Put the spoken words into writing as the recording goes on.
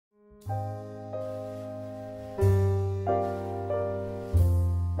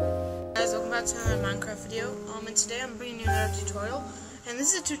back to another Minecraft video. And today I'm bringing you another tutorial. And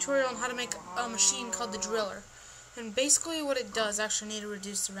this is a tutorial on how to make a machine called the driller. And basically what it does, actually I need to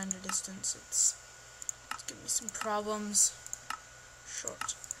reduce the render distance. It's giving me some problems.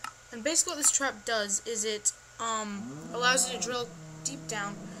 Short. And basically what this trap does is it allows you to drill deep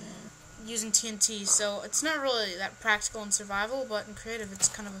down using TNT. So it's not really that practical in survival, but in creative it's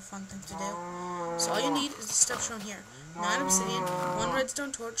kind of a fun thing to do. So all you need is the stuff shown here. 9 obsidian, 1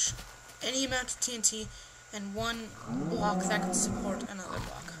 redstone torch, any amount of TNT, and 1 block that can support another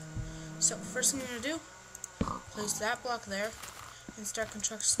block. So first thing you're going to do, place that block there, and start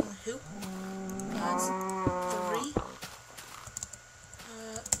constructing the hoop. That's 3.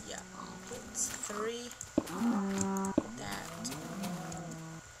 Yeah, it's 3.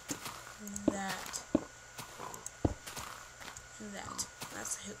 That.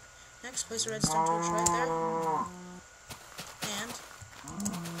 That's the hoop. Next, place a redstone torch right there. And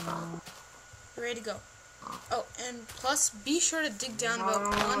you're ready to go. Oh, and plus, be sure to dig down about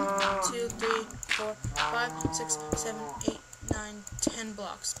 1, 2, 3, 4, 5, 6, 7, 8, 9, 10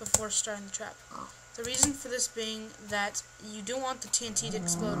 blocks before starting the trap. The reason for this being that you don't want the TNT to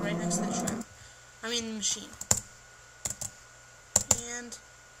explode right next to the trap. I mean the machine. And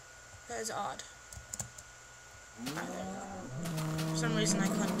that is odd. Alright, there we go. For some reason I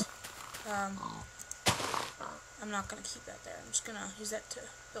couldn't. I'm not going to keep that there. I'm just going to use that to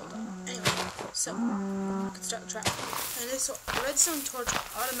build up. Anyway, so, we can start the trap. And this redstone torch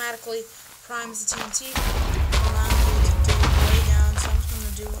automatically primes the TNT, allowing you to dig it way down, so I'm just going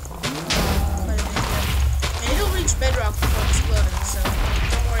to do quite a bit here. And it'll reach bedrock before exploding, so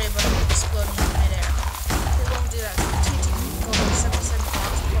don't worry about it exploding in midair. It won't do that. The TNT can go over 77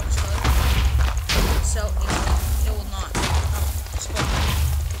 blocks before exploding, so it will not explode.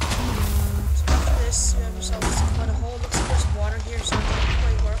 You have yourself quite a hole. Looks like there's water here, so it didn't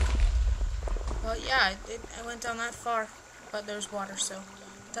quite work. Well, yeah, I went down that far, but there's water, so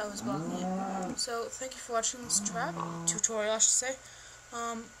that was blocking it. So, thank you for watching this tutorial, I should say.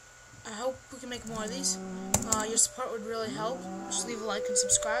 I hope we can make more of these. Your support would really help. Just leave a like and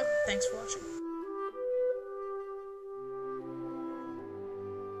subscribe. Thanks for watching.